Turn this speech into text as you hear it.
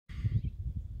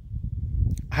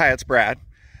Hi, it's Brad.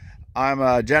 I'm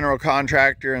a general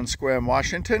contractor in Sequim,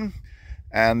 Washington,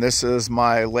 and this is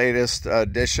my latest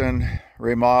addition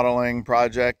remodeling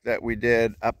project that we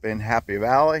did up in Happy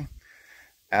Valley.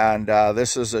 And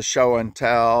this is a show and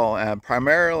tell, and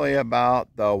primarily about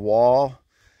the wall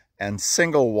and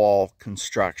single wall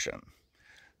construction.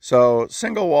 So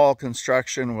single wall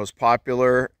construction was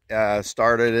popular,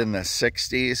 started in the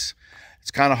 60s.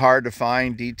 It's kind of hard to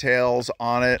find details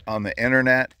on it on the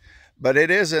internet, but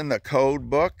it is in the code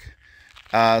book.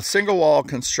 Single wall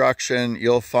construction,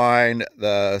 you'll find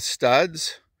the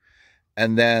studs,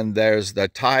 and then there's the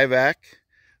tyvek,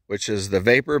 which is the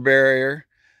vapor barrier,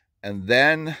 and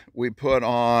then we put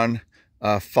on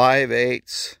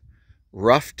 5/8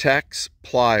 rough tex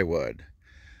plywood.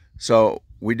 So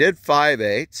we did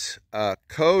 5/8.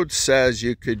 Code says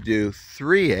you could do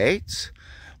 3/8,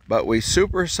 but we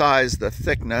supersized the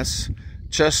thickness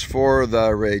just for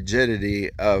the rigidity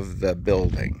of the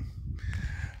building.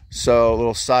 So a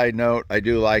little side note, I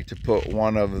do like to put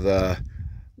one of the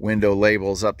window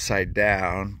labels upside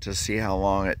down to see how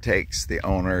long it takes the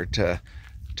owner to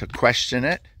question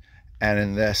it. And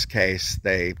in this case,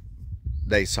 they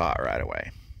saw it right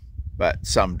away, but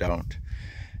some don't.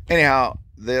 Anyhow,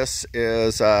 this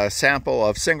is a sample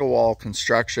of single wall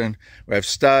construction. We have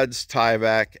studs,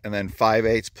 tyvek, and then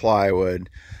 5/8 plywood.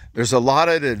 There's a lot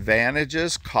of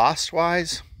advantages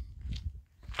cost-wise,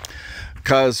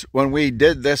 because when we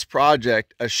did this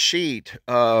project, a sheet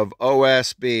of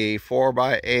OSB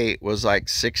 4x8 was like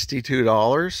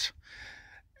 $62.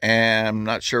 And I'm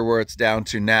not sure where it's down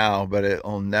to now, but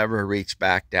it'll never reach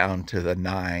back down to the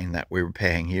 $9 that we were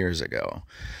paying years ago.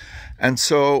 And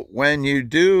so when you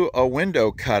do a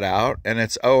window cutout and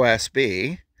it's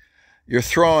OSB, you're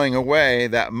throwing away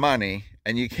that money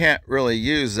and you can't really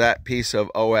use that piece of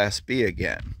OSB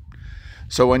again.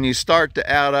 So when you start to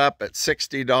add up at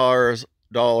 $60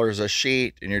 a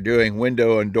sheet and you're doing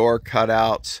window and door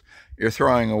cutouts, you're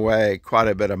throwing away quite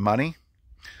a bit of money.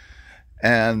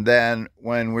 And then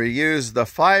when we use the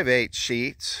 5/8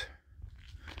 sheets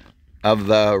of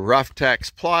the rough tex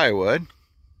plywood,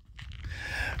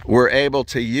 we're able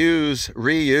to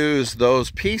reuse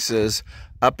those pieces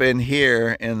up in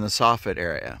here in the soffit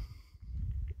area.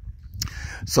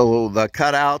 So the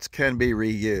cutouts can be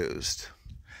reused.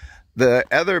 The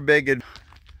other big,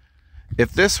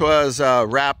 if this was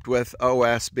wrapped with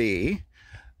OSB,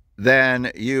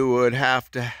 then you would have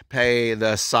to pay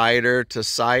the sider to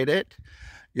side it.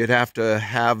 You'd have to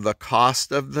have the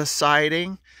cost of the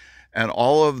siding, and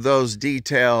all of those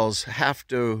details have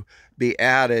to be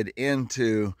added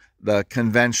into the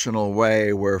conventional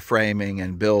way we're framing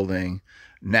and building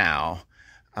now.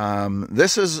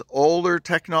 This is older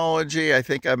technology. I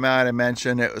think I might have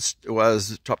mentioned it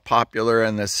was popular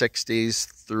in the 60s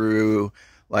through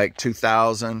like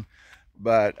 2000.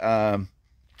 But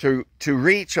to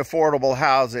reach affordable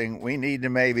housing, we need to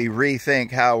maybe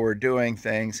rethink how we're doing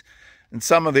things. And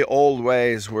some of the old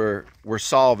ways we're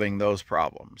solving those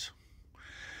problems.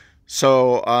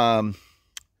 So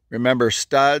remember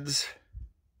studs,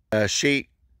 sheet,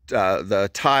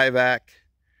 the tyvek,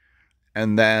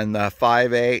 and then the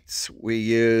 5/8. We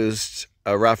used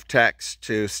a rough tex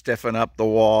to stiffen up the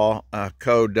wall.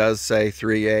 Code does say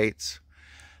 3/8.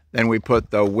 Then we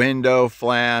put the window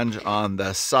flange on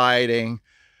the siding,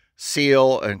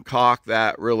 seal and caulk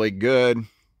that really good.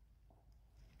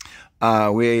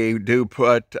 We do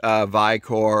put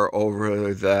Vycor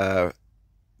over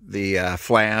the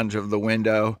flange of the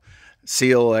window,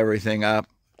 seal everything up,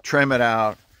 trim it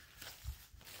out,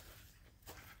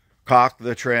 caulk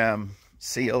the trim,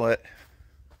 seal it.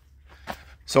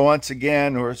 So once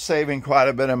again, we're saving quite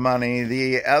a bit of money.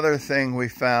 The other thing we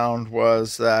found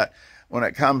was that when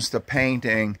it comes to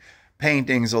painting,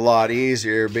 painting's a lot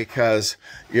easier because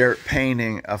you're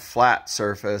painting a flat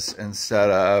surface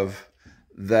instead of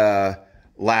the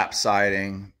lap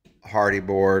siding hardy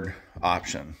board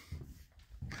option.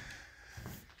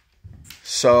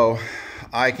 So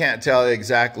I can't tell you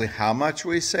exactly how much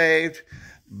we saved,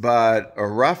 but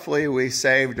roughly we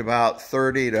saved about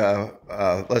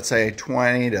let's say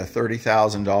 $20,000 to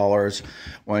 $30,000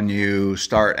 when you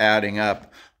start adding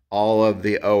up all of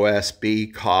the OSB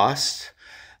costs.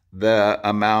 The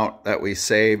amount that we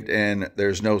saved in,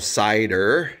 there's no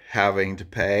sider having to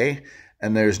pay,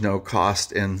 and there's no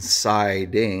cost in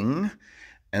siding.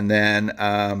 And then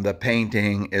the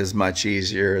painting is much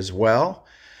easier as well.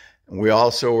 We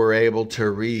also were able to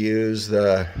reuse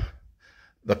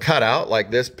the cutout,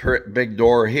 like this big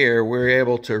door here. We're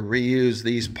able to reuse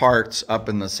these parts up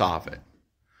in the soffit.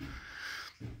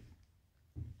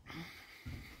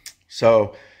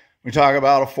 So We talk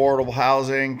about affordable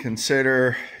housing.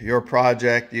 Consider your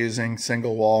project using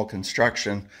single wall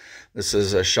construction. This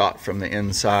is a shot from the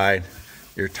inside,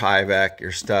 your tyvek,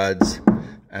 your studs,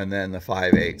 and then the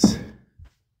 5/8.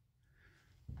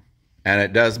 And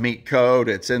it does meet code.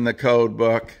 It's in the code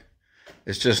book.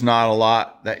 It's just not a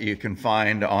lot that you can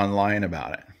find online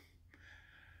about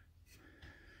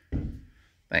it.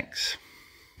 Thanks.